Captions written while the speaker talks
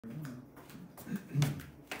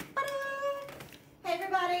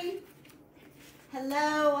everybody.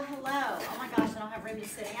 Hello, hello. Oh my gosh, I don't have room to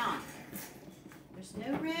sit down. There's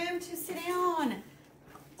no room to sit down.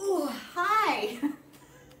 Oh, hi.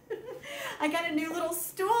 I got a new little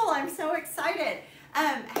stool. I'm so excited.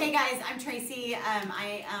 Hey guys, I'm Tracy.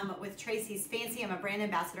 I am with Tracy's Fancy. I'm a brand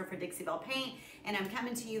ambassador for Dixie Belle Paint, and I'm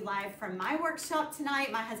coming to you live from my workshop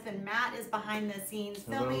tonight. My husband Matt is behind the scenes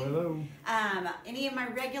filming. Hello, hello. Any of my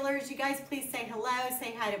regulars, you guys please say hello,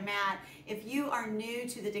 say hi to Matt. If you are new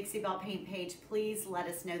to the Dixie Belle Paint page, please let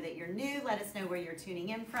us know that you're new. Let us know where you're tuning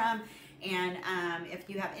in from. And if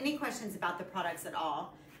you have any questions about the products at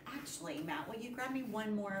all, actually, Matt, will you grab me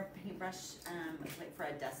one more paintbrush, like for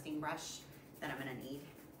a dusting brush that I'm gonna need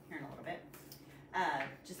here in a little bit.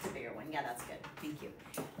 Just a bigger one. Yeah, that's good. Thank you.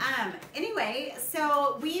 Anyway,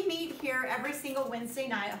 so we meet here every single Wednesday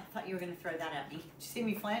night. Oh, I thought you were gonna throw that at me. Did you see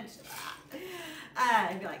me flinch?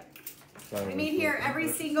 I'd be like, we meet here every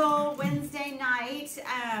single Wednesday night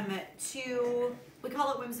we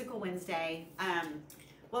call it Whimsical Wednesday.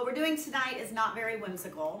 What we're doing tonight is not very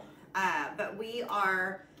whimsical, but we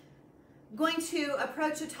are going to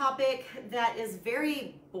approach a topic that is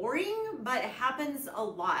very boring, but it happens a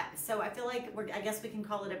lot. So I feel like I guess we can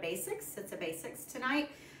call it a basics. It's a basics tonight.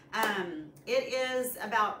 It is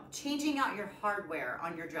about changing out your hardware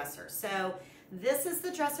on your dresser. So this is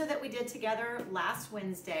the dresser that we did together last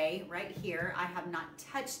Wednesday right here. I have not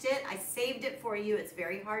touched it. I saved it for you. It's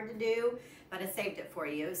very hard to do, but I saved it for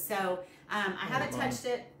you. So I haven't touched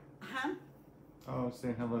it. Huh? Oh, I was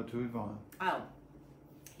saying hello to Yvonne. Oh.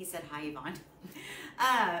 He said, hi, Yvonne.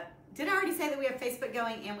 Did I already say that we have Facebook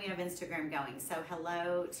going and we have Instagram going? So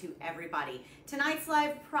hello to everybody. Tonight's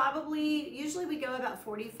live usually we go about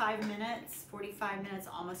 45 minutes,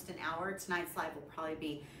 almost an hour. Tonight's live will probably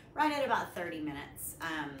be right at about 30 minutes.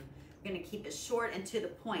 I'm gonna keep it short and to the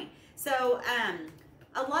point. So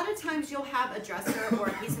a lot of times you'll have a dresser or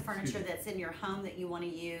a piece of furniture that's in your home that you want to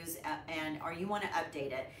use or you want to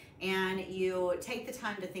update it, and you take the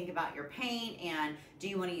time to think about your paint and do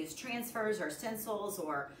you want to use transfers or stencils,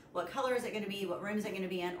 or what color is it going to be, what room is it going to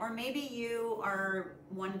be in, or maybe you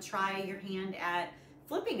want to try your hand at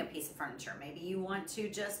flipping a piece of furniture. Maybe you want to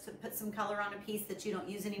just put some color on a piece that you don't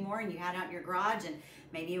use anymore and you had out in your garage, and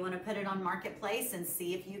maybe you want to put it on Marketplace and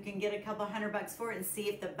see if you can get a couple $100 for it and see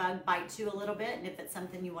if the bug bites you a little bit and if it's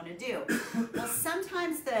something you want to do. Well,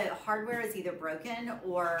 sometimes the hardware is either broken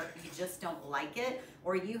or you just don't like it,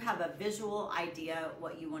 or you have a visual idea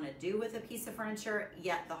what you want to do with a piece of furniture,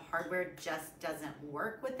 yet the hardware just doesn't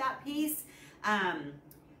work with that piece.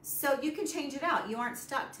 So you can change it out. You aren't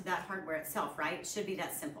stuck to that hardware itself, right? It should be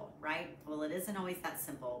that simple, right? Well, it isn't always that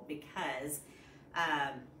simple because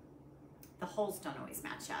the holes don't always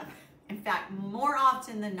match up. In fact, more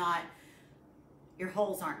often than not, your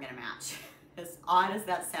holes aren't gonna match, as odd as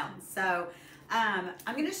that sounds. So I'm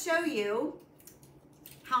gonna show you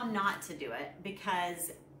how not to do it,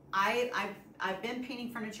 because I've been painting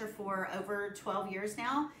furniture for over 12 years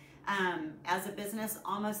now, as a business,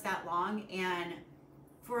 almost that long, and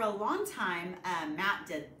for a long time, Matt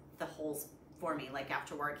did the holes for me. Like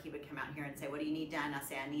after work, he would come out here and say, what do you need done? I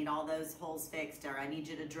say, I need all those holes fixed, or I need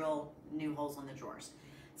you to drill new holes on the drawers.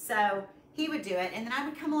 So he would do it, and then I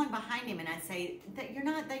would come along behind him and I'd say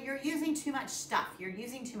that you're using too much stuff. You're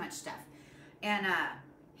using too much stuff. And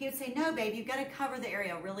he would say, no, babe, you've got to cover the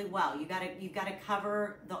area really well. You've got to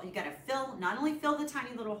cover you got to fill, not only fill the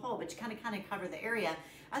tiny little hole, but you kind of cover the area.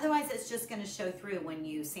 Otherwise, it's just going to show through when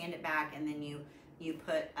you sand it back and then you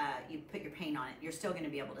put your paint on it. You're still going to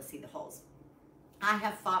be able to see the holes. I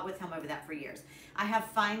have fought with him over that for years. I have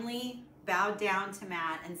finally bowed down to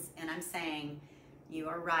Matt and I'm saying, you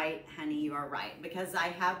are right, honey, you are right. Because I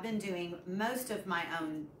have been doing most of my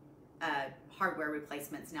own hardware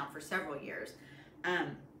replacements now for several years.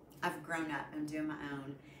 I've grown up and doing my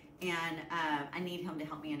own. And I need him to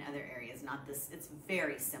help me in other areas, not this. It's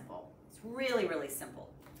very simple. It's really, really simple.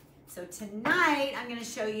 So tonight, I'm gonna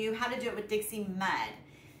show you how to do it with Dixie Mud.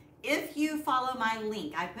 If you follow my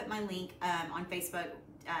link, I put my link on Facebook,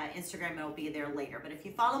 Instagram, it'll be there later. But if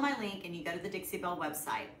you follow my link and you go to the Dixie Belle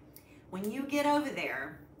website, when you get over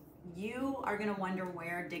there, you are gonna wonder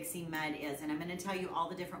where Dixie Mud is. And I'm gonna tell you all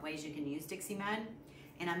the different ways you can use Dixie Mud.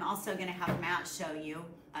 And I'm also gonna have Matt show you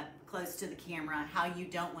up close to the camera how you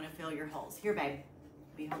don't wanna fill your holes. Here, babe,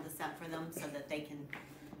 we hold this up for them so that they can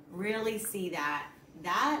really see that.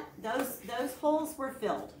 Those holes were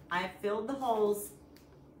filled. I filled the holes.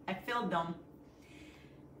 I filled them.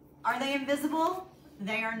 Are they invisible?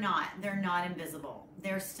 They are not. They're not invisible.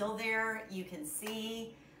 They're still there. You can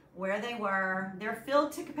see where they were. They're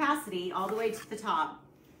filled to capacity all the way to the top.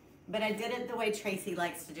 but I did it the way Tracey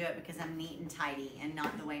likes to do it because I'm neat and tidy and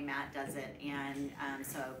not the way Matt does it. And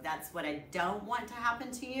so that's what I don't want to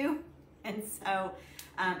happen to you. And so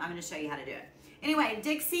I'm going to show you how to do it. Anyway,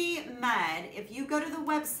 Dixie Mud, if you go to the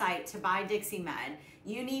website to buy Dixie Mud,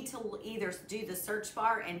 you need to either do the search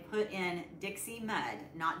bar and put in Dixie Mud,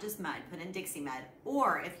 not just mud, put in Dixie Mud.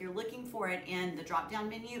 Or if you're looking for it in the drop-down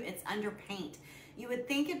menu, it's under paint. You would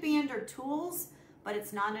think it'd be under tools, but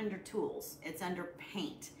it's not under tools. It's under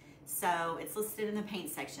paint. So it's listed in the paint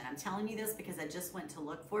section. I'm telling you this because I just went to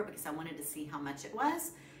look for it because I wanted to see how much it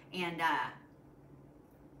was. And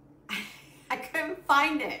I couldn't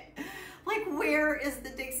find it. Like, where is the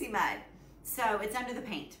Dixie Mud? So it's under the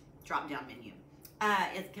paint drop-down menu.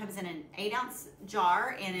 It comes in an 8-ounce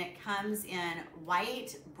jar, and it comes in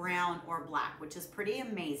white, brown, or black, which is pretty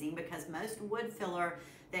amazing because most wood filler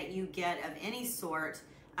that you get of any sort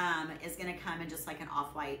is going to come in just like an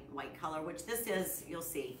off-white color, which this is. You'll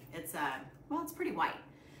see. It's well, it's pretty white.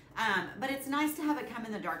 But it's nice to have it come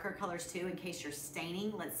in the darker colors too, in case you're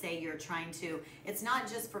staining. Let's say you're trying to, it's not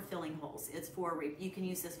just for filling holes. It's for, you can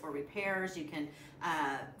use this for repairs. You can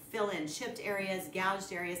fill in chipped areas,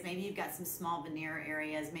 gouged areas. Maybe you've got some small veneer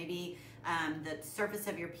areas. Maybe the surface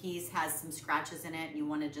of your piece has some scratches in it and you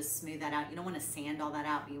want to just smooth that out. You don't want to sand all that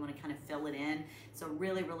out, but you want to kind of fill it in. It's a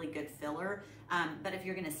really, really good filler. But if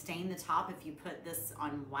you're going to stain the top, if you put this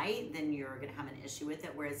on white, then you're going to have an issue with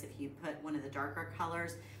it. Whereas if you put one of the darker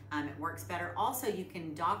colors, it works better. Also, you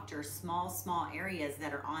can doctor small areas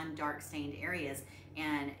that are on dark stained areas,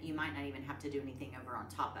 and you might not even have to do anything over on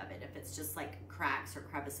top of it if it's just like cracks or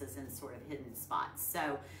crevices in sort of hidden spots.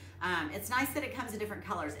 So it's nice that it comes in different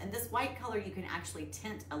colors. And this white color you can actually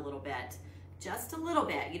tint a little bit, just a little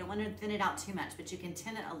bit. You don't want to thin it out too much, but you can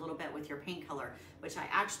tint it a little bit with your paint color, which I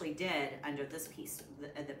actually did under this piece,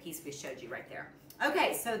 the piece we showed you right there.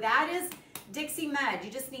 Okay, so that is Dixie Mud.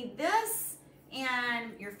 You just need this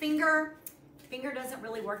and your finger. Finger doesn't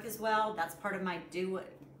really work as well. That's part of my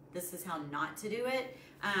this is how not to do it.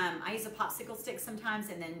 I use a popsicle stick sometimes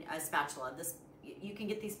and then a spatula. You can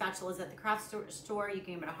get these spatulas at the craft store, you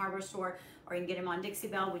can get them at a hardware store, or you can get them on Dixie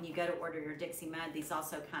Belle when you go to order your Dixie Mud. These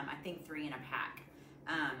also come, I think, 3 in a pack,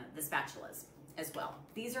 the spatulas as well.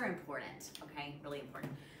 These are important, okay, really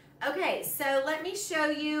important. Okay, so let me show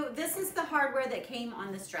you, this is the hardware that came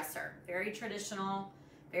on this dresser. Very traditional,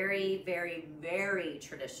 very, very, very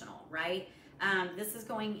traditional, right? This is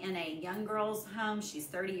going in a young girl's home. She's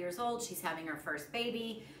 30 years old. She's having her first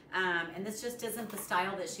baby. And this just isn't the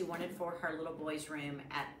style that she wanted for her little boy's room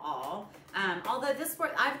at all. Although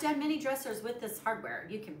I've done many dressers with this hardware.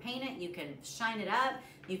 You can paint it, you can shine it up,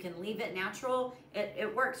 you can leave it natural.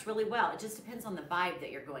 It works really well. It just depends on the vibe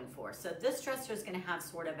that you're going for. So this dresser is going to have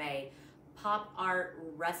sort of a pop art,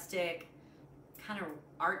 rustic, kind of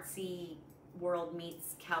artsy world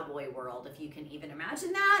meets cowboy world, if you can even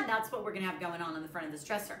imagine that. That's what we're gonna have going on the front of this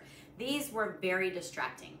dresser. These were very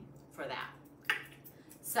distracting for that.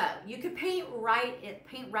 So you could paint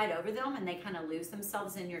right over them and they kind of lose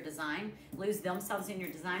themselves in your design,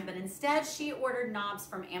 but instead she ordered knobs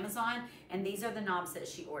from Amazon, and these are the knobs that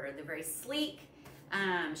she ordered. They're very sleek.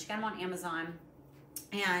 She got them on Amazon,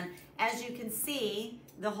 and as you can see,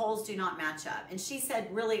 the holes do not match up. And she said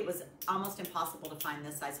really it was almost impossible to find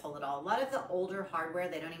this size hole at all. A lot of the older hardware,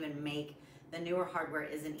 they don't even make, the newer hardware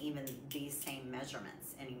isn't even these same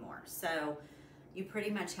measurements anymore. So you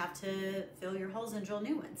pretty much have to fill your holes and drill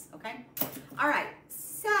new ones, okay? All right,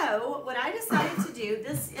 so what I decided to do,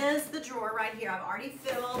 this is the drawer right here. I've already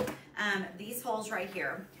filled these holes right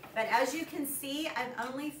here. But as you can see, I've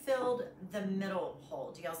only filled the middle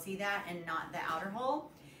hole. Do y'all see that? And not the outer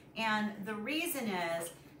hole. And the reason is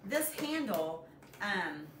this handle,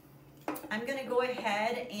 I'm gonna go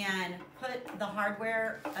ahead and put the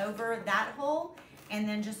hardware over that hole and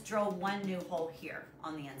then just drill one new hole here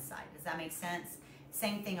on the inside. Does that make sense?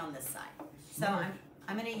 Same thing on this side. So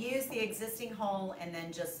I'm gonna use the existing hole and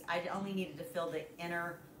then I only needed to fill the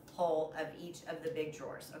inner hole of each of the big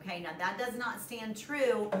drawers. Okay, now that does not stand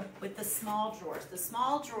true with the small drawers. The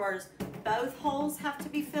small drawers, both holes have to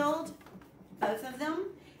be filled, both of them.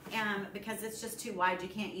 Because it's just too wide, you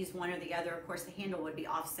can't use one or the other. Of course, the handle would be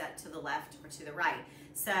offset to the left or to the right.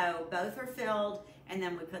 So both are filled, and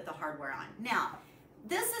then we put the hardware on. Now,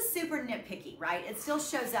 this is super nitpicky, right? It still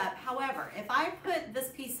shows up. However, if I put this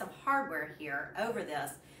piece of hardware here over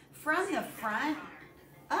this, from the front,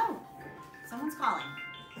 oh, someone's calling.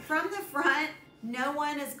 From the front, no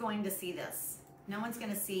one is going to see this. No one's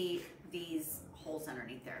going to see these holes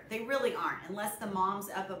underneath there. They really aren't, unless the mom's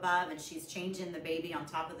up above and she's changing the baby on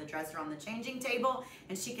top of the dresser on the changing table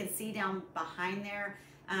and she can see down behind there.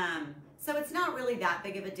 So it's not really that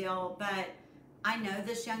big of a deal, but I know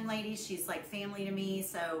this young lady, she's like family to me,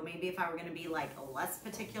 so maybe if I were gonna be like less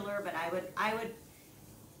particular, but I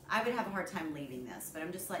would have a hard time leaving this, but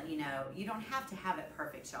I'm just letting you know, you don't have to have it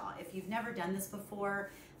perfect, y'all. If you've never done this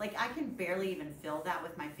before, like I can barely even feel that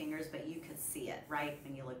with my fingers, but you could see it, right,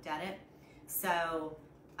 when you looked at it. So,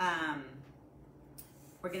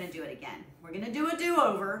 we're gonna do it again. We're gonna do a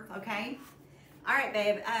do-over, okay? All right,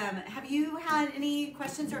 babe, have you had any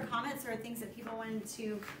questions or comments or things that people wanted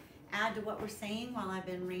to add to what we're saying while I've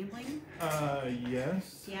been rambling?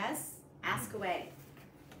 Yes. Yes? Ask away.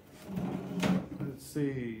 Let's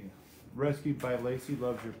see. Rescued by Lacey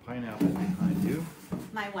loves your pineapple behind you.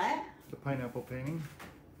 My what? The pineapple painting.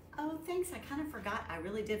 Oh, thanks. I kind of forgot. I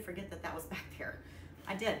really did forget that that was back there.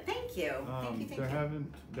 I did. Thank you. Thank you. There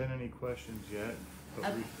haven't been any questions yet, but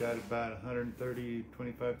Okay. we've got about 130,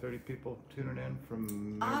 25, 30 people tuning in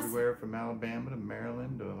from Awesome. everywhere, from Alabama to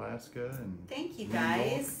Maryland to Alaska. And Thank you, New York.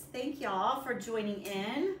 guys. Thank y'all for joining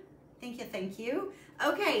in. Thank you. Thank you.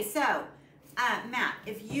 Okay, so, Matt,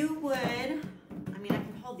 if you would, I mean, I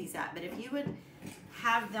can hold these up, but if you would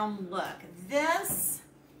have them look. This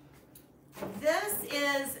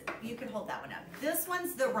is, you can hold that one up. This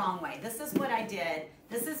one's the wrong way. This is what I did.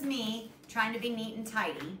 This is me trying to be neat and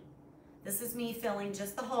tidy. This is me filling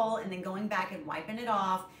just the hole and then going back and wiping it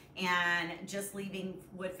off and just leaving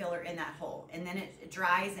wood filler in that hole. And then it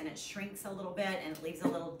dries and it shrinks a little bit and it leaves a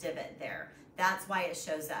little divot there. That's why it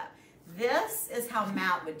shows up. This is how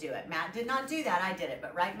Matt would do it. Matt did not do that, I did it.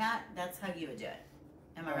 But right, Matt, that's how you would do it.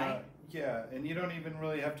 Am I right? Yeah, and you don't even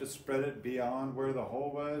really have to spread it beyond where the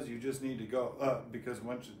hole was. You just need to go up because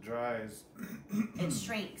once it dries, It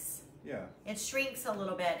shrinks. yeah. It shrinks a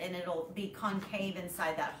little bit and it'll be concave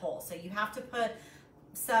inside that hole. So you have to put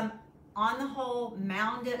some on the hole,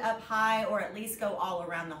 mound it up high, or at least go all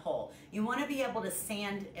around the hole. You want to be able to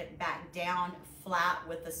sand it back down flat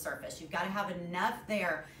with the surface. You've got to have enough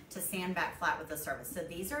there to sand back flat with the surface. So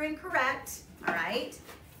these are incorrect, all right?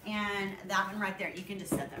 And that one right there, you can just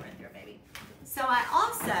set that right there, baby. So I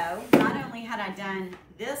also, not only had I done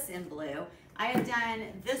this in blue, I had done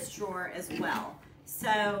this drawer as well.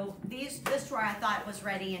 So this drawer I thought was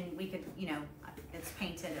ready and we could, you know, it's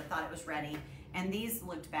painted, I thought it was ready. And these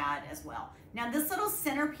looked bad as well. Now this little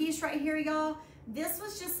centerpiece right here, y'all, this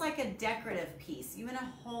was just like a decorative piece. You want to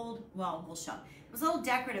hold, well, we'll show. It was a little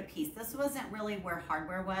decorative piece. This wasn't really where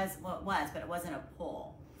hardware was. Well, it was, but it wasn't a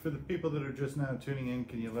pull. for the people that are just now tuning in,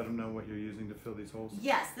 can you let them know what you're using to fill these holes?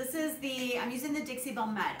 Yes, this is I'm using the Dixie Belle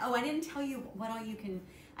Mud. Oh, I didn't tell you what all you can,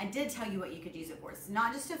 I did tell you what you could use it for. It's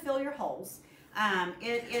not just to fill your holes.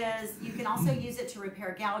 It is, you can also use it to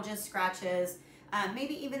repair gouges, scratches,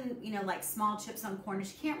 maybe even, you know, like small chips on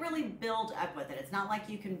corners. You can't really build up with it. It's not like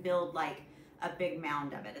you can build like a big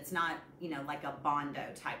mound of it. It's not, you know, like a Bondo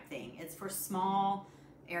type thing. It's for small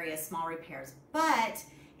areas, small repairs, but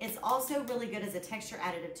it's also really good as a texture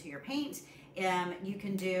additive to your paint. You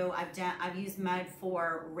can do, I've used mud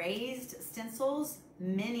for raised stencils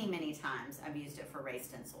many times. I've used it for raised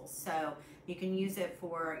stencils. So you can use it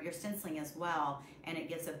for your stenciling as well, and it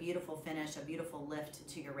gives a beautiful finish, a beautiful lift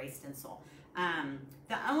to your raised stencil.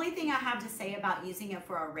 The only thing I have to say about using it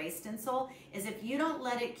for a raised stencil is if you don't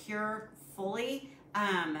let it cure fully,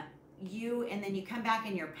 and then you come back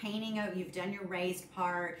and you're painting, you've done your raised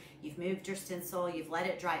part, you've moved your stencil, you've let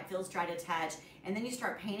it dry, it feels dry to touch, and then you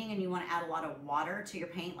start painting and you want to add a lot of water to your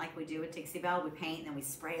paint like we do with Dixie Belle. We paint and then we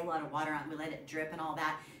spray a lot of water on it, we let it drip and all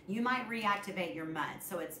that. You might reactivate your mud.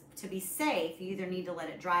 So it's, to be safe, you either need to let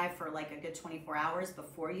it dry for like a good 24 hours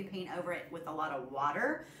before you paint over it with a lot of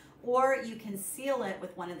water, or you can seal it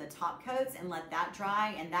with one of the top coats and let that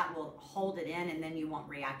dry, and that will hold it in, and then you won't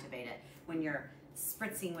reactivate it when you're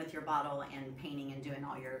spritzing with your bottle and painting and doing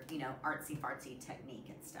all your, you know, artsy-fartsy technique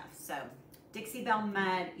and stuff. So Dixie Belle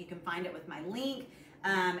Mud, you can find it with my link,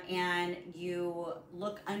 and you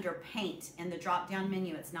look under paint in the drop-down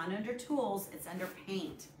menu. It's not under tools, it's under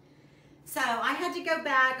paint. So I had to go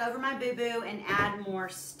back over my boo-boo and add more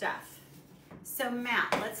stuff. So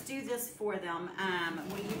Matt, let's do this for them.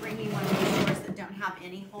 Will you bring me one of these drawers that don't have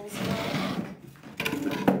any holes in it?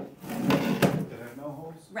 That have no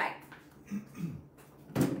holes? Right.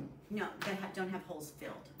 No, that don't have holes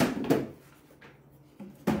filled.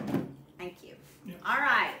 Thank you. Yeah. All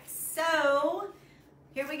right, so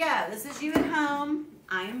here we go. This is you at home.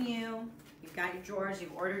 I am you. You've got your drawers.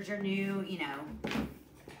 You've ordered your new, you know,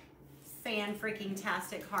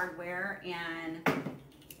 fan-freaking-tastic hardware, and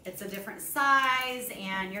it's a different size,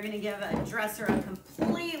 and you're going to give a dresser a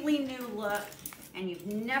completely new look, and you've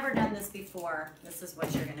never done this before. This is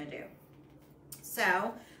what you're going to do.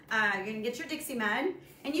 So you're going to get your Dixie Mud,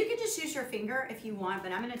 and you can just use your finger if you want,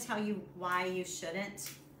 but I'm going to tell you why you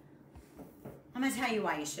shouldn't. I'm gonna tell you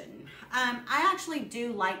why you shouldn't. I actually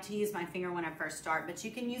do like to use my finger when I first start, but you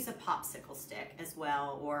can use a popsicle stick as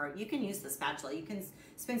well, or you can use the spatula. You can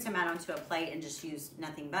spoon some out onto a plate and just use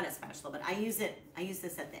nothing but a spatula, but I use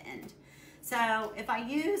this at the end. So if I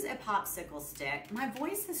use a popsicle stick, my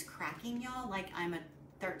voice is cracking, y'all, like I'm a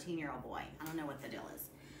 13-year-old boy. I don't know what the deal is.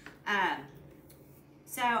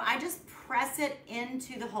 So I just press it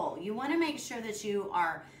into the hole. You wanna make sure that you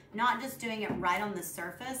are not just doing it right on the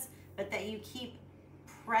surface, but that you keep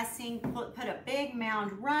pressing, put a big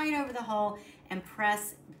mound right over the hole and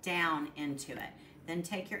press down into it. Then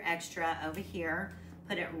take your extra over here,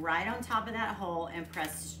 put it right on top of that hole and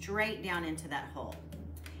press straight down into that hole.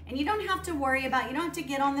 And you don't have to worry about, you don't have to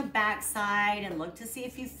get on the back side and look to see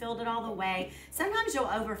if you filled it all the way. Sometimes you'll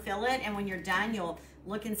overfill it, and when you're done, you'll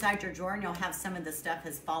look inside your drawer and you'll have some of the stuff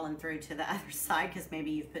has fallen through to the other side because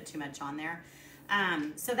maybe you've put too much on there.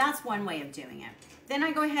 So that's one way of doing it. Then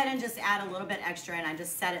I go ahead and just add a little bit extra and I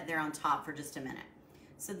just set it there on top for just a minute.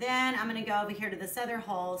 So then I'm gonna go over here to this other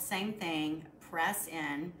hole, same thing, press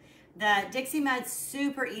in. The Dixie Mud's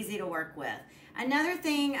super easy to work with. Another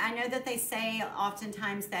thing, I know that they say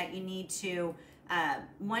oftentimes that you need to,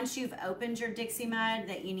 once you've opened your Dixie Mud,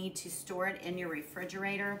 that you need to store it in your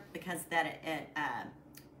refrigerator because that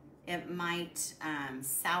it might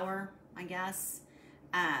sour, I guess,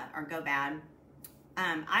 or go bad.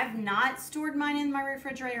 I've not stored mine in my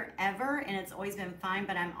refrigerator ever, and it's always been fine,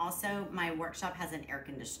 but my workshop has an air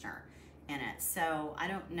conditioner in it. So I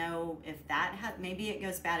don't know if that, maybe it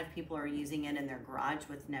goes bad if people are using it in their garage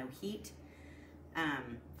with no heat.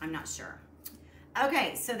 I'm not sure.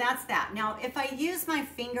 Okay, so that's that. Now, if I use my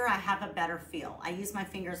finger, I have a better feel. I use my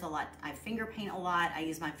fingers a lot. I finger paint a lot. I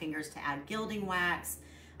use my fingers to add gilding wax.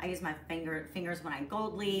 I use my fingers when I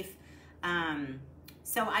gold leaf.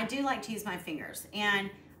 So I do like to use my fingers, and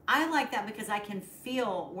I like that because I can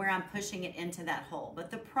feel where I'm pushing it into that hole. But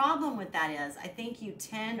the problem with that is I think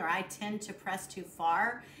I tend to press too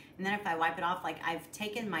far, and then if I wipe it off, like I've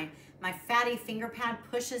taken my fatty finger pad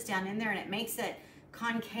pushes down in there and it makes it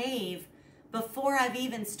concave before I've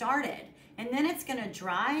even started. And then it's gonna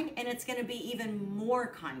dry and it's gonna be even more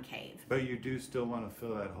concave. But you do still want to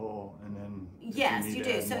fill that hole, and then yes, you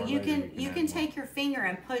do. So you can take your finger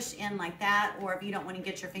and push in like that, or if you don't want to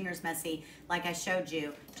get your fingers messy, like I showed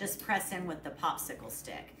you, just press in with the popsicle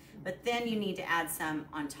stick. But then you need to add some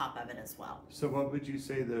on top of it as well. So what would you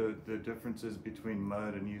say the difference is between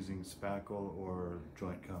mud and using spackle or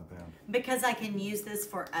joint compound? Because I can use this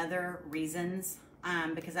for other reasons.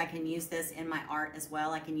 Because I can use this in my art as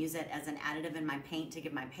well. I can use it as an additive in my paint to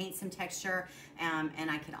give my paint some texture,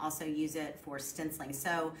 and I can also use it for stenciling.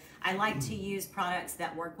 So I like to use products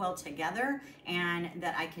that work well together and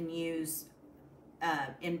that I can use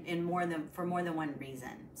for more than one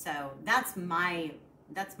reason. So that's my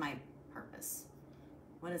purpose.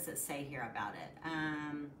 What does it say here about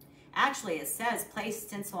it? Actually, it says place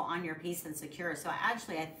stencil on your piece and secure. So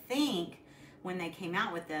I think when they came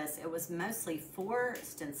out with this, it was mostly for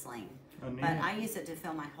stenciling, but I use it to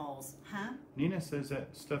fill my holes. Huh? Nina says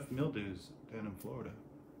that stuff mildews down in Florida.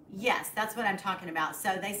 Yes, that's what I'm talking about.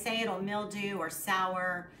 So they say it'll mildew or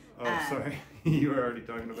sour. Oh, sorry. You were already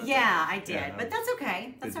talking about that. Yeah, I did, but that's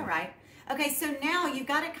okay. That's all right. Okay, so now you've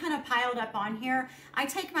got it kind of piled up on here. I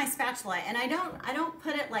take my spatula and I don't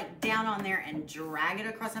put it like down on there and drag it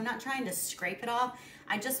across. I'm not trying to scrape it off.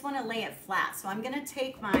 I just want to lay it flat. So I'm going to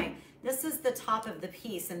take this is the top of the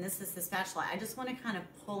piece and this is the spatula. I just want to kind of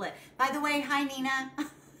pull it. By the way, hi Nina.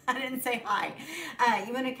 I didn't say hi.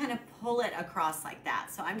 You want to kind of pull it across like that.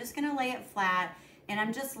 So I'm just going to lay it flat and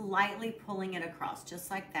I'm just lightly pulling it across, just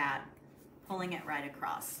like that, pulling it right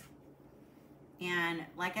across. And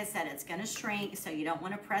like I said, it's going to shrink, so you don't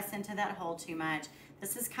want to press into that hole too much.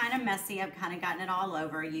 This is kind of messy. I've kind of gotten it all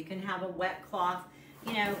over. You can have a wet cloth,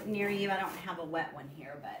 near you. I don't have a wet one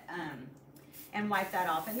here, but and wipe that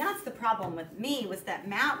off. And that's the problem with me, was that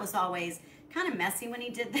Matt was always kind of messy when he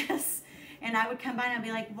did this. And I would come by and I'd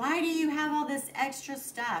be like, why do you have all this extra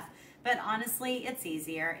stuff? But honestly, it's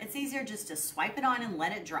easier. It's easier just to swipe it on and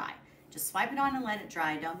let it dry. Just swipe it on and let it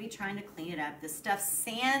dry. Don't be trying to clean it up. This stuff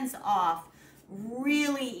sands off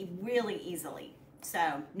really, really easily.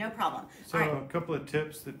 So no problem. So a couple of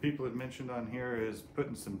tips that people had mentioned on here is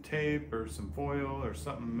putting some tape or some foil or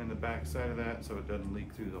something in the back side of that so it doesn't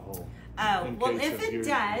leak through the hole. Oh, well, if it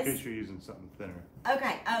does. In case you're using something thinner.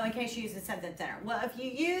 Okay. Oh, in case you're using something thinner. Well,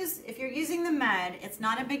 if you're using the mud, it's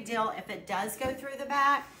not a big deal if it does go through the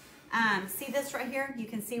back. See this right here? You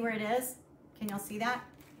can see where it is. Can y'all see that?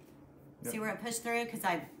 Yep. See where it pushed through? Because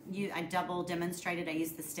I double demonstrated. I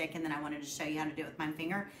used the stick and then I wanted to show you how to do it with my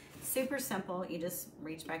finger. Super simple. You just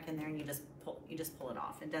reach back in there and you just pull it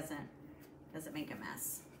off. It Doesn't make a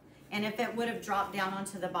mess. And if it would have dropped down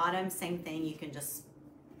onto the bottom, same thing, you can just,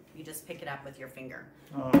 you just pick it up with your finger.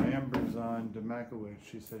 Oh, Amber's on Demakowicz.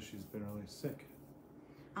 She says she's been really sick.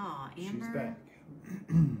 Oh, Amber. She's back.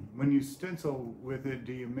 When you stencil with it,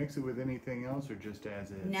 do you mix it with anything else or just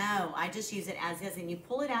as is? No, I just use it as is, and you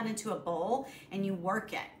pull it out into a bowl and you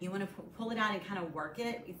work it. You want to pull it out and kind of work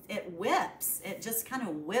it. It whips. It just kind of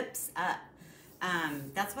whips up.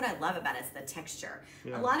 That's what I love about it, is the texture.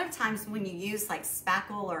 Yeah. A lot of times when you use like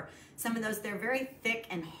spackle or some of those, they're very thick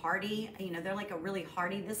and hardy. You know, they're like a really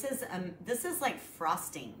hardy. This is like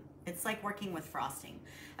frosting. It's like working with frosting.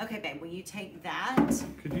 Okay, babe, will you take that?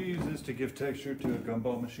 Could you use this to give texture to a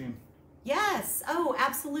gumball machine? Yes. Oh,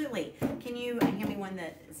 absolutely. Can you hand me one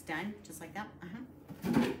that is done just like that?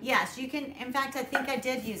 Yes, you can. In fact, I think I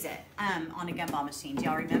did use it on a gumball machine. Do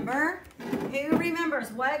y'all remember? Who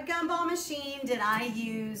remembers what gumball machine did I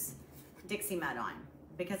use Dixie Mud on?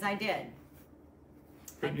 Because I did.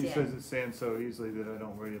 Brittany says it sands so easily that I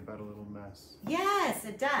don't worry about a little mess. Yes,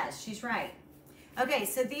 it does. She's right. Okay,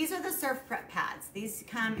 so these are the surf prep pads. These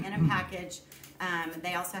come in a package.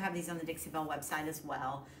 They also have these on the Dixie Belle website as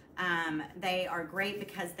well. They are great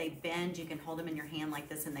because they bend. You can hold them in your hand like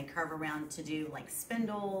this, and they curve around to do like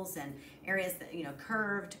spindles and areas that, you know,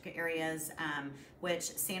 curved areas, which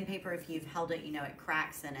sandpaper, if you've held it, you know, it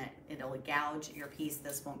cracks and it'll gouge your piece.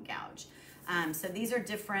 This won't gouge. So these are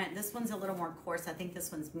different. This one's a little more coarse. I think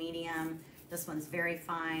this one's medium. This one's very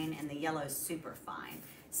fine, and the yellow is super fine.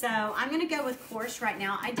 So I'm gonna go with coarse right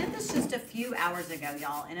now. I did this just a few hours ago,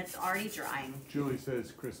 y'all, and it's already drying. Julie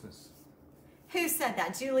says Christmas. Who said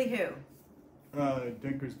that? Julie who?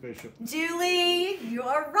 Dinkers Bishop. Julie, you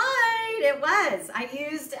are right. It was. I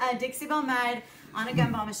used Dixie Belle Mud on a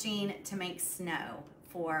gumball machine to make snow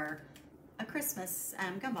for a Christmas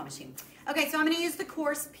gumball machine. Okay, so I'm going to use the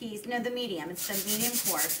coarse piece. No, the medium. It's the medium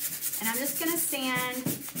coarse. And I'm just going to sand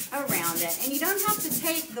around it. And you don't have to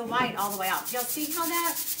take the white all the way off. Y'all see how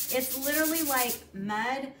that? It's literally like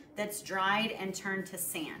mud that's dried and turned to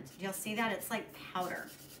sand. Y'all see that? It's like powder.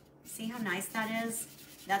 See how nice that is?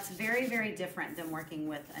 That's very, very different than working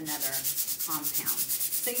with another compound.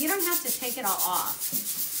 So you don't have to take it all off.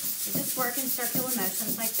 You just work in circular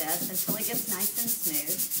motions like this until it gets nice and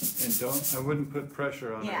smooth. And I wouldn't put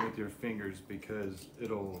pressure on it with your fingers because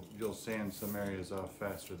you'll sand some areas off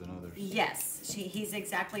faster than others. Yes, he's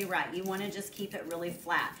exactly right. You want to just keep it really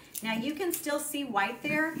flat. Now you can still see white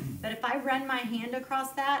there, but if I run my hand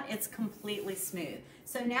across that, it's completely smooth.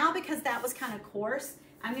 So now because that was kind of coarse,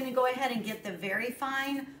 I'm going to go ahead and get the very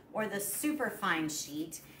fine or the super fine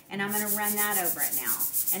sheet, and I'm going to run that over it now.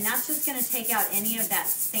 And that's just going to take out any of that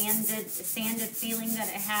sanded feeling that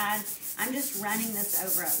it had. I'm just running this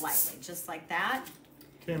over it lightly, just like that.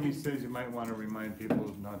 Tammy says you might want to remind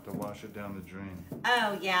people not to wash it down the drain.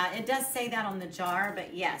 Oh, yeah, it does say that on the jar,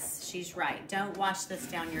 but yes, she's right. Don't wash this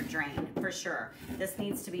down your drain, for sure. This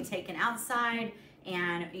needs to be taken outside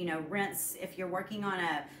and, you know, rinse. If you're working on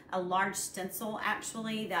a large stencil,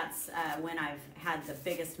 actually, that's when I've had the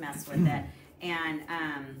biggest mess with it. And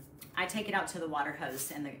I take it out to the water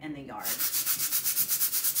hose in the yard.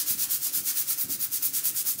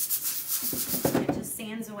 It just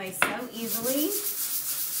sands away so easily,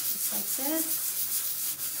 just like this.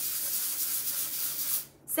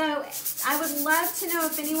 So I would love to know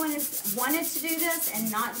if anyone has wanted to do this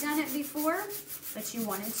and not done it before, but you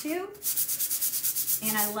wanted to.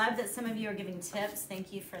 And I love that some of you are giving tips.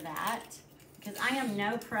 Thank you for that. Because I am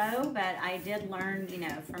no pro, but I did learn, you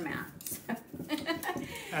know, from math.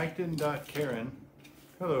 Acton.Karen.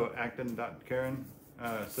 Hello, Acton.Karen.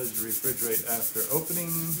 Says to refrigerate after opening.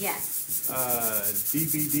 Yes.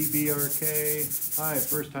 DBDBRK. Hi,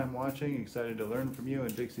 first time watching. Excited to learn from you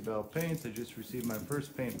and Dixie Belle Paints. I just received my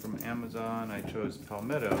first paint from Amazon. I chose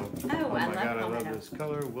Palmetto. Oh, my God, Palmetto. I love this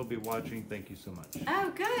color. We'll be watching. Thank you so much.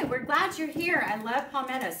 Oh, good. We're glad you're here. I love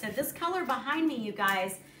Palmetto. So this color behind me, you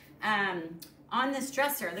guys, on this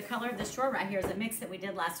dresser, the color of the straw right here is a mix that we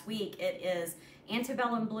did last week. It is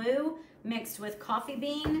Antebellum Blue mixed with coffee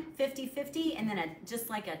bean, 50-50, and then just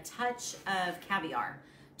like a touch of Caviar.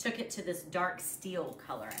 Took it to this dark steel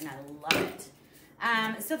color, and I love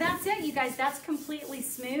it. So that's it, you guys. That's completely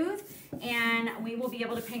smooth, and we will be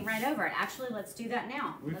able to paint right over it. Actually, let's do that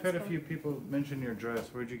now. We've had a few people mention your dress.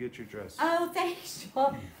 Where'd you get your dress? Oh, thanks.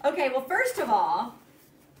 Well, okay, well, first of all,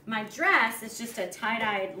 my dress is just a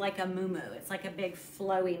tie-dyed, like a muumuu. It's like a big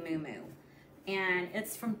flowy muumuu, and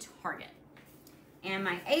it's from Target. And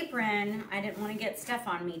my apron, I didn't want to get stuff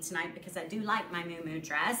on me tonight because I do like my muumuu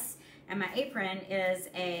dress. And my apron is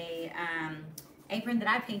a apron that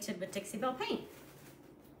I painted with Dixie Belle paint.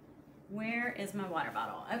 Where is my water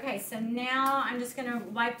bottle? Okay, so now I'm just gonna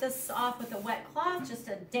wipe this off with a wet cloth, just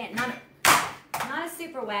a damp, not a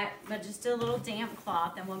super wet, but just a little damp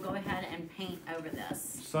cloth, and we'll go ahead and paint over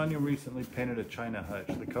this. Sonia recently painted a china hutch.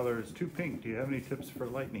 The color is too pink. Do you have any tips for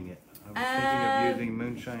lightening it? I was thinking of using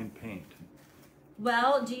moonshine paint.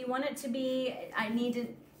 Well, do you want it to be,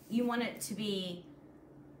 you want it to be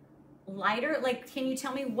lighter? Like, can you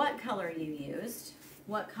tell me what color you used?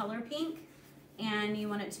 What color pink? And you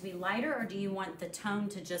want it to be lighter, or do you want the tone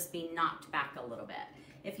to just be knocked back a little bit?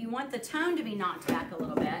 If you want the tone to be knocked back a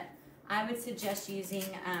little bit, I would suggest using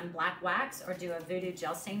black wax, or do a voodoo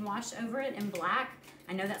gel stain wash over it in black.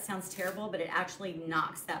 I know that sounds terrible, but it actually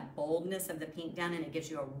knocks that boldness of the pink down, and it gives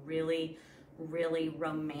you a really, really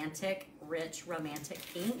romantic, rich, romantic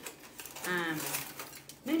pink.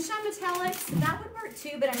 Moonshine metallics, that would work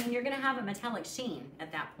too, but I mean, you're gonna have a metallic sheen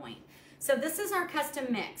at that point. So this is our custom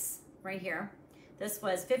mix right here. This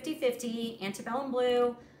was 50-50, Antebellum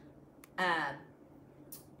Blue,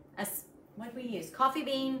 what did we use? Coffee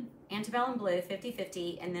bean, Antebellum Blue,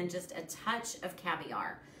 50-50, and then just a touch of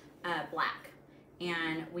Caviar, black.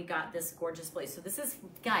 And we got this gorgeous blue. So this is,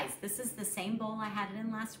 guys, this is the same bowl I had it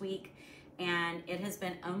in last week, and it has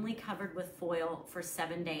been only covered with foil for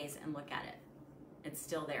 7 days, and look at it. It's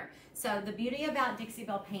still there. So the beauty about Dixie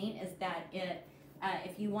Belle paint is that it,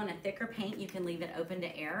 if you want a thicker paint, you can leave it open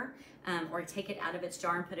to air, or take it out of its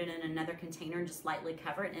jar and put it in another container and just lightly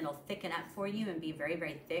cover it, and it'll thicken up for you and be very,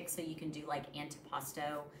 very thick, so you can do like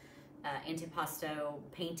antipasto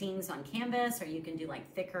paintings on canvas, or you can do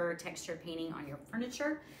like thicker texture painting on your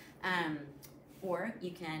furniture, or you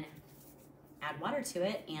can add water to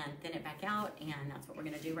it and thin it back out, and that's what we're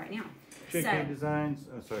going to do right now. JK Designs,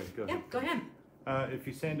 oh sorry, go ahead. Yeah, go ahead. If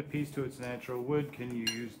you sand a piece to its natural wood, can you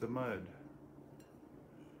use the mud?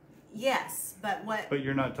 Yes, but what? But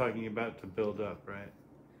you're not talking about to build up, right?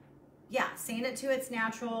 Yeah, sand it to its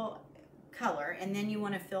natural color, and then you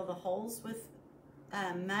want to fill the holes with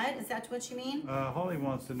mud. Is that what you mean? Holly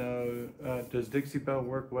wants to know, does Dixie Belle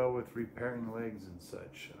work well with repairing legs and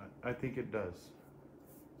such? I think it does.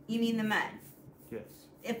 You mean the mud? Yes.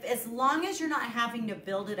 As long as you're not having to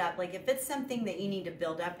build it up, like if it's something that you need to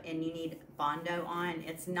build up and you need Bondo on,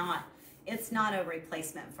 it's not a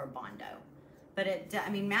replacement for Bondo. But I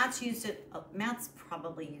mean, Matt's used it. Matt's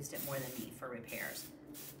probably used it more than me for repairs,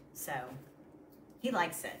 so he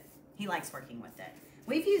likes it. He likes working with it.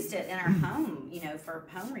 We've used it in our home, you know, for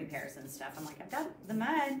home repairs and stuff. I'm like, I've got the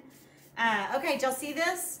mud. Okay, did y'all see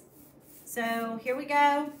this? So here we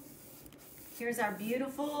go. Here's our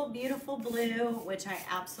beautiful, beautiful blue, which I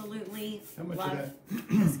absolutely love.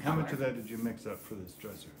 How much of that did you mix up for this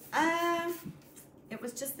dresser? It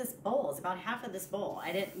was just this bowl. It's about half of this bowl.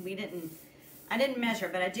 I didn't measure,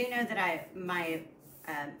 but I do know that I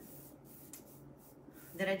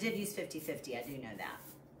did use 50-50. I do know that.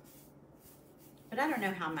 But I don't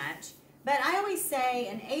know how much. But I always say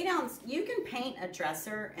an 8-ounce, you can paint a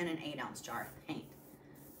dresser in an 8-ounce jar of paint.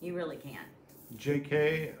 You really can.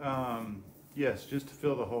 JK, yes, just to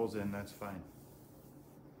fill the holes in, that's fine.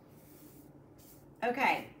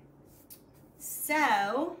 Okay,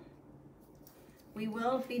 so we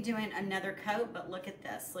will be doing another coat, but look at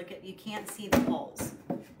this. Look at, you can't see the holes.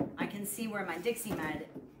 I can see where my Dixie Mud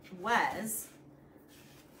was.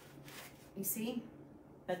 You see?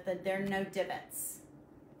 But there are no divots.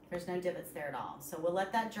 There's no divots there at all. So we'll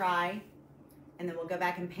let that dry, and then we'll go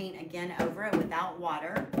back and paint again over it without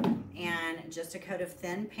water, and just a coat of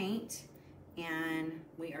thin paint, and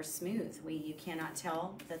we are smooth. You cannot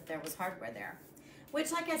tell that there was hardware there.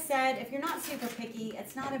 Which, like I said, if you're not super picky,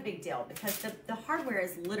 it's not a big deal, because the hardware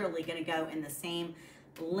is literally going to go in the same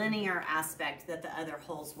linear aspect that the other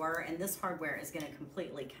holes were, and this hardware is going to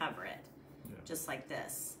completely cover it, just like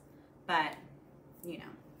this. But, you know.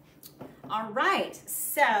 All right,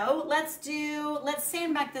 so let's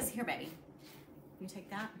sand back this. Here, baby. You take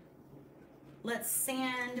that? Let's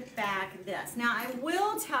sand back this. Now, I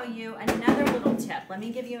will tell you another little tip. Let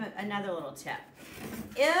me give you another little tip.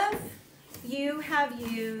 If you have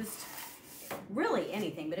used really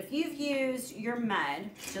anything, but if you've used your mud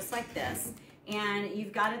just like this, and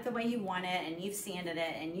you've got it the way you want it, and you've sanded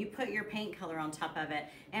it, and you put your paint color on top of it,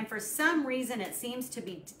 and for some reason it seems to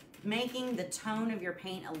be making the tone of your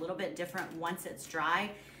paint a little bit different once it's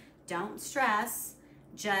dry, don't stress.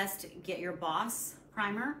 Just get your Boss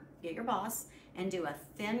primer, get your Boss, and do a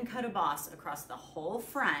thin coat of Boss across the whole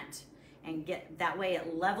front, and that way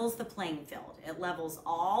it levels the playing field. It levels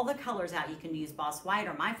all the colors out. You can use Boss White,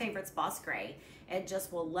 or my favorite's Boss Gray. It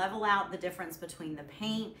just will level out the difference between the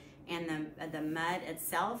paint and the mud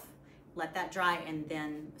itself. Let that dry, and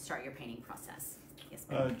then start your painting process. Yes,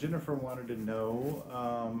 ma'am. Jennifer wanted to know,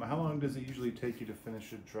 how long does it usually take you to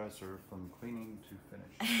finish a dresser from cleaning to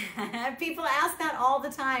finish? People ask that all the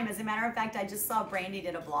time. As a matter of fact, I just saw Brandy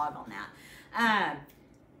did a blog on that.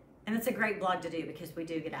 And it's a great blog to do because we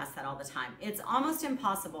do get asked that all the time. It's almost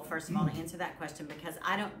impossible, first of all, to answer that question because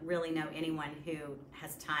I don't really know anyone who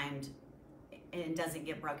has timed and doesn't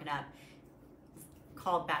get broken up,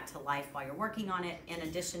 called back to life while you're working on it. In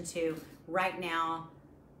addition to, right now,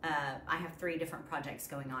 I have 3 different projects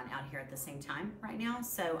going on out here at the same time right now.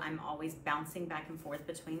 So I'm always bouncing back and forth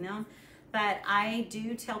between them. But I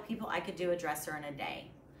do tell people I could do a dresser in a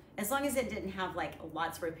day. As long as it didn't have like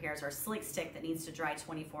lots of repairs or a slick stick that needs to dry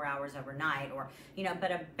 24 hours overnight or, you know,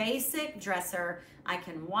 but a basic dresser, I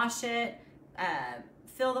can wash it,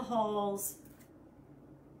 fill the holes,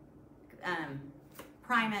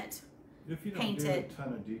 prime it, If you don't paint do it, a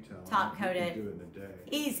ton of detail, top you coat can it. do it in a day.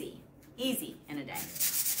 Easy in a day,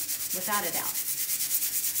 without a doubt.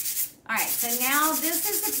 All right, so now this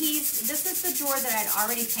is the piece, this is the drawer that I'd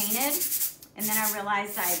already painted, and then I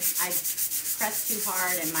realized I pressed too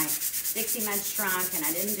hard and my Dixie Mud shrunk and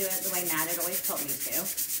I didn't do it the way Matt had always told me to.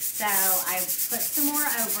 So I put some more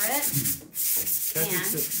over it. And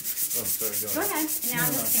Oh, sorry, go ahead. And now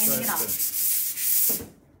I'm just sanding it off.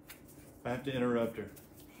 I have to interrupt her.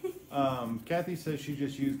 Kathy says she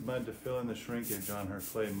just used mud to fill in the shrinkage on her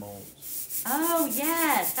clay molds. Oh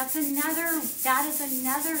yes, that is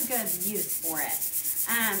another good use for it.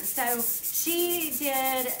 So she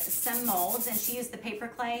did some molds and she used the paper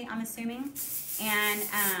clay, I'm assuming, and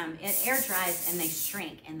it air dries and they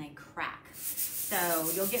shrink and they crack. So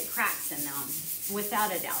you'll get cracks in them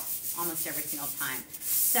without a doubt, almost every single time.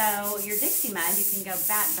 So your Dixie Mud, you can go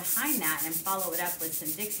back behind that and follow it up with some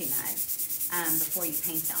Dixie Mud before you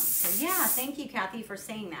paint them. So yeah, thank you, Kathy, for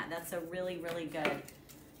saying that. That's a really, really good,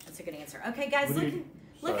 that's a good answer. Okay, guys,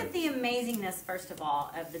 look at the amazingness, first of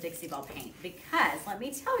all, of the Dixie Belle paint, because let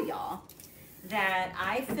me tell y'all that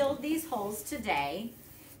I filled these holes today,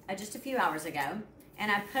 just a few hours ago,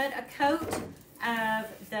 and I put a coat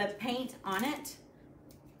of the paint on it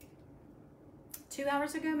 2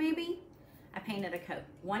 hours ago, maybe. I painted a coat,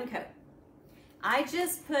 1 coat. I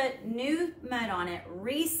just put new mud on it,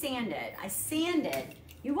 re-sanded. I sanded.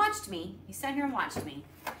 You watched me. You sat here and watched me.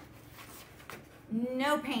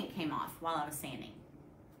 No paint came off while I was sanding.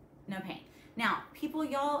 No paint. Now, people,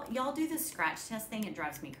 y'all do this scratch test thing. It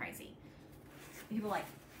drives me crazy. People are like,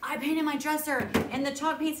 I painted my dresser and the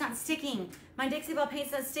chalk paint's not sticking. My Dixie Belle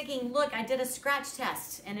paint's not sticking. Look, I did a scratch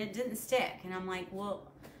test and it didn't stick. And I'm like, well,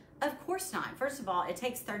 of course not. First of all, it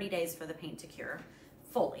takes 30 days for the paint to cure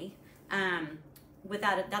fully.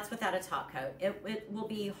 That's without a top coat. It will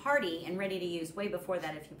be hardy and ready to use way before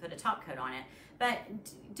that if you put a top coat on it. But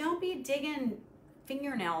don't be digging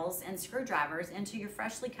fingernails and screwdrivers into your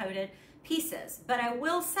freshly coated pieces. But I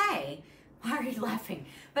will say, why are you laughing?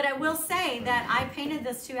 But I will say that I painted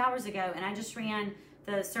this 2 hours ago and I just ran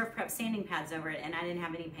the Surf Prep sanding pads over it and I didn't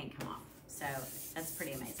have any paint come off. So that's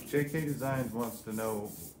pretty amazing. JK Designs wants to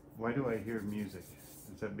know, why do I hear music?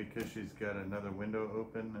 Is that because she's got another window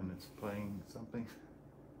open and it's playing something?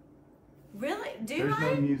 Really? There's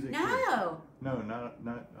no music No. here. No,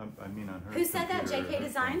 not. I mean on her. Who said that? computer or JK her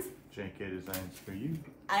Designs? phone. JK Designs for you.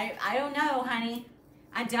 I don't know, honey.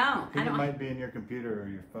 I don't. I think it might be in your computer or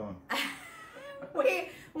your phone.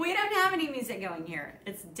 we don't have any music going here.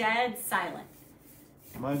 It's dead silent.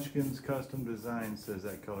 Munchkin's Custom Design says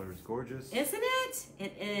that color is gorgeous. Isn't it?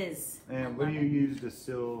 It is. And what do you use to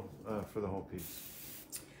seal for the whole piece?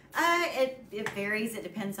 It varies. It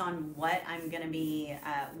depends on what I'm going to be,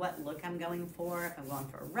 what look I'm going for. If I'm going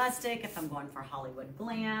for rustic, if I'm going for Hollywood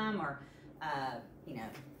glam, or, you know,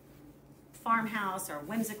 farmhouse or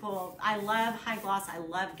whimsical. I love high gloss. I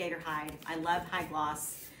love gator hide. I love high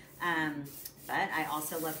gloss. But I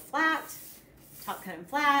also love flat, top coat and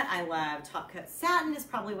flat. I love top coat satin is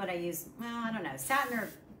probably what I use. Well, I don't know. Satin or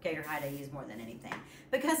gator hide I use more than anything.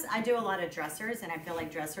 Because I do a lot of dressers and I feel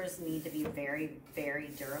like dressers need to be very, very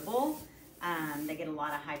durable. They get a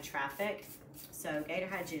lot of high traffic. So gator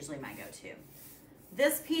hide's usually my go-to.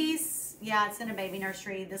 This piece, yeah, it's in a baby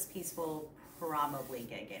nursery. This piece will probably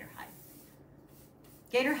get gator hide.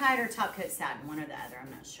 Gator hide or top coat satin, one or the other,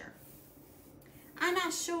 I'm not sure. I'm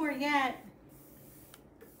not sure yet.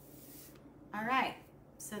 All right,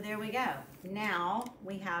 so there we go. Now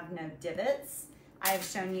we have no divots. I have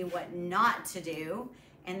shown you what not to do,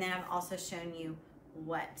 and then I've also shown you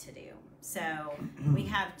what to do. So we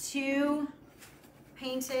have 2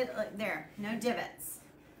 painted, look there, no divots.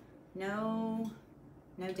 No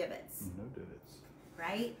divots. No divots.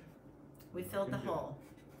 Right? We filled the hole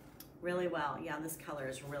really well. Yeah, this color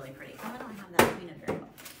is really pretty. Oh, I don't have that painted very well.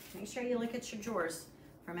 Make sure you look at your drawers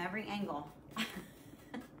from every angle.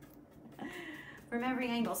 From every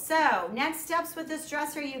angle. So next steps with this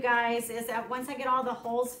dresser, you guys, is that once I get all the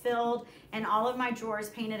holes filled and all of my drawers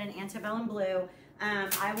painted in Antebellum Blue,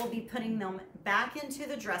 I will be putting them back into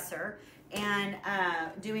the dresser and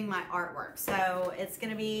doing my artwork. So it's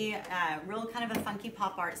gonna be real kind of a funky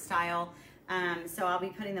pop art style. So I'll be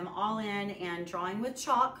putting them all in and drawing with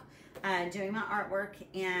chalk, doing my artwork,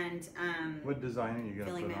 and what design are you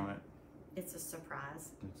gonna put on it? It's a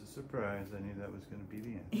surprise. It's a surprise. I knew that was going to be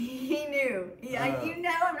the end. He knew. Yeah, you know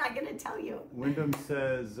I'm not going to tell you. Wyndham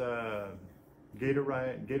says gator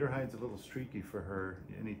hide's a little streaky for her.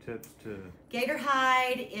 Any tips to? Gator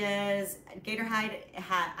hide, I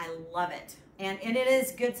love it. And it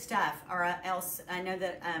is good stuff, or else I know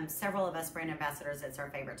that several of us brand ambassadors, it's our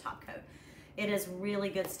favorite top coat. It is really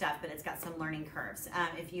good stuff, but it's got some learning curves.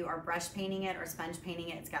 If you are brush painting it or sponge painting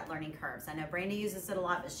it, it's got learning curves. I know Brandy uses it a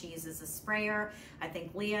lot, but she uses a sprayer. I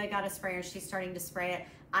think Leah got a sprayer. She's starting to spray it.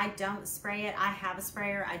 I don't spray it. I have a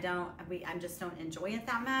sprayer. I just don't enjoy it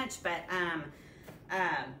that much, but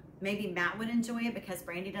maybe Matt would enjoy it because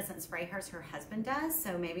Brandy doesn't spray hers. Her husband does,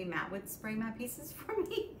 so maybe Matt would spray my pieces for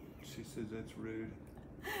me. She says that's rude.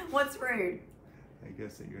 What's rude? I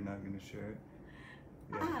guess that you're not going to share it.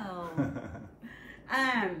 Yeah. Oh,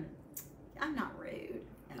 I'm not rude.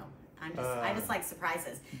 No, I just like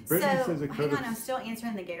surprises. Brittany so says hang on, I'm still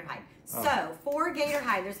answering the gator hide. Oh. So for gator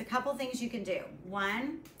hide, there's a couple things you can do.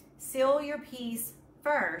 One, seal your piece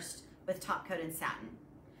first with top coat and satin.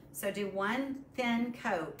 So do one thin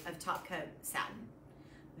coat of top coat satin,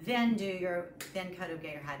 then do your thin coat of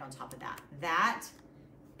gator hide on top of that. That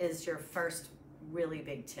is your first really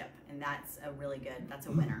big tip, and that's a really good. That's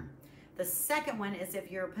a winner. The second one is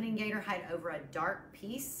if you're putting gator hide over a dark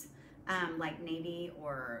piece, like navy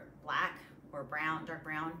or black or brown, dark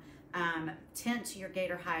brown, tint your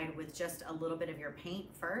gator hide with just a little bit of your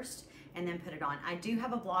paint first and then put it on. I do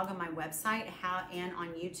have a blog on my website and on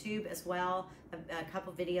YouTube as well, a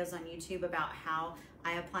couple videos on YouTube about how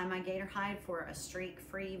I apply my gator hide for a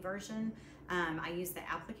streak-free version. I use the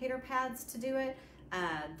applicator pads to do it,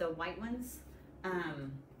 the white ones.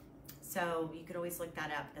 So you could always look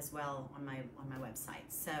that up as well on my website.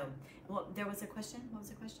 So, well, there was a question. What was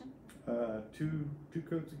the question? Two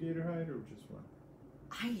coats of gator hide or just one?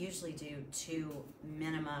 I usually do 2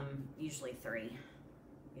 minimum, usually 3.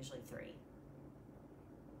 Usually 3.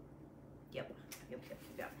 Yep.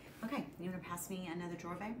 Okay, you want to pass me another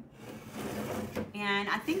drawer bag? And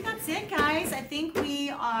I think that's it, guys. I think we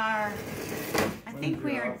are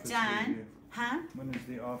done. Huh? When is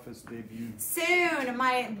the office debut? Soon.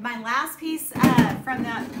 My last piece from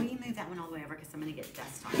the, will you move that one all the way over because I'm going to get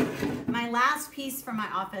dust on it. My last piece from my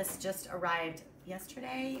office just arrived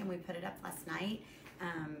yesterday and we put it up last night,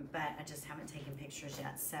 but I just haven't taken pictures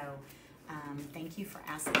yet. So thank you for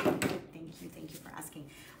asking. Thank you for asking.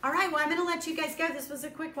 All right, well, I'm going to let you guys go. This was a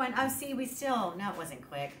quick one. Oh, see, no, it wasn't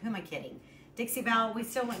quick. Who am I kidding? Dixie Belle, we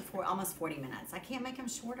still went for almost 40 minutes. I can't make them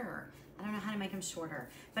shorter. I don't know how to make them shorter,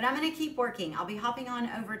 but I'm going to keep working. I'll be hopping on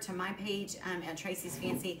over to my page at Tracey's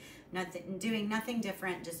Fancy, doing nothing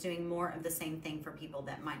different, just doing more of the same thing for people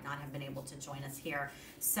that might not have been able to join us here.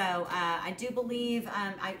 So I do believe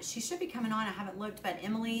she should be coming on. I haven't looked, but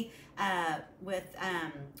Emily with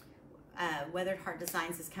Weathered Heart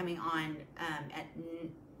Designs is coming on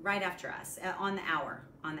right after us on the hour.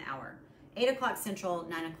 8 o'clock Central,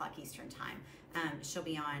 9 o'clock Eastern time. She'll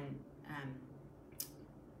be on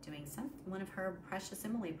doing one of her Precious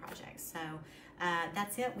Emily projects. So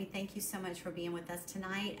that's it. We thank you so much for being with us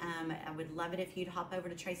tonight. I would love it if you'd hop over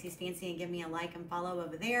to Tracey's Fancy and give me a like and follow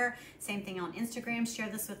over there. Same thing on Instagram. Share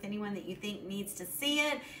this with anyone that you think needs to see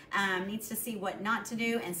it, needs to see what not to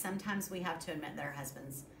do. And sometimes we have to admit that our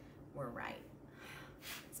husbands were right.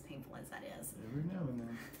 As painful as that is. Every now and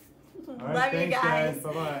then. Love you guys.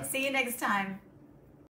 Bye-bye. See you next time.